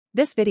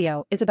This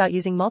video is about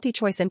using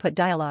multi-choice input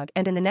dialog,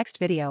 and in the next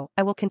video,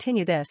 I will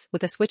continue this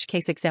with a switch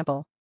case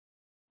example.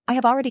 I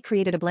have already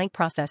created a blank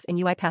process in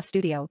UiPath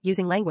Studio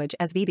using language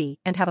as VB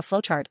and have a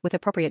flowchart with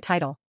appropriate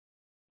title.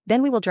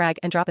 Then we will drag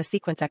and drop a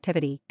sequence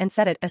activity and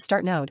set it as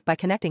start node by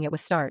connecting it with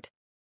start.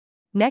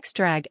 Next,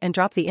 drag and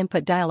drop the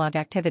input dialog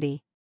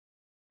activity.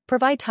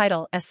 Provide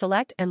title as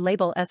select and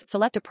label as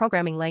select a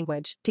programming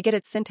language to get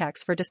its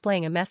syntax for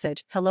displaying a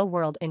message hello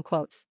world in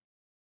quotes.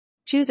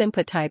 Choose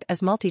input type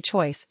as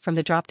multi-choice from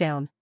the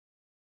drop-down.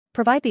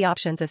 Provide the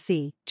options as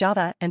C,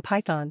 Java, and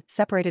Python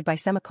separated by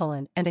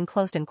semicolon and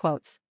enclosed in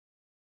quotes.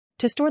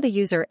 To store the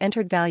user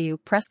entered value,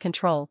 press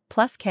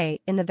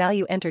Ctrl+K in the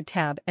value entered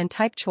tab and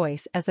type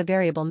choice as the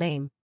variable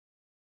name.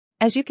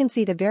 As you can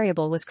see, the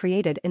variable was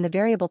created in the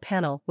variable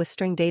panel with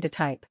string data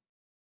type.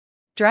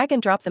 Drag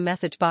and drop the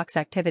message box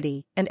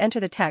activity and enter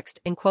the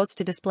text in quotes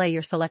to display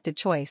your selected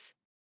choice.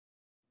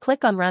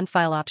 Click on Run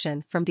File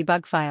option from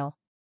Debug File.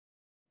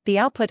 The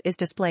output is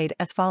displayed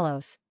as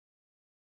follows.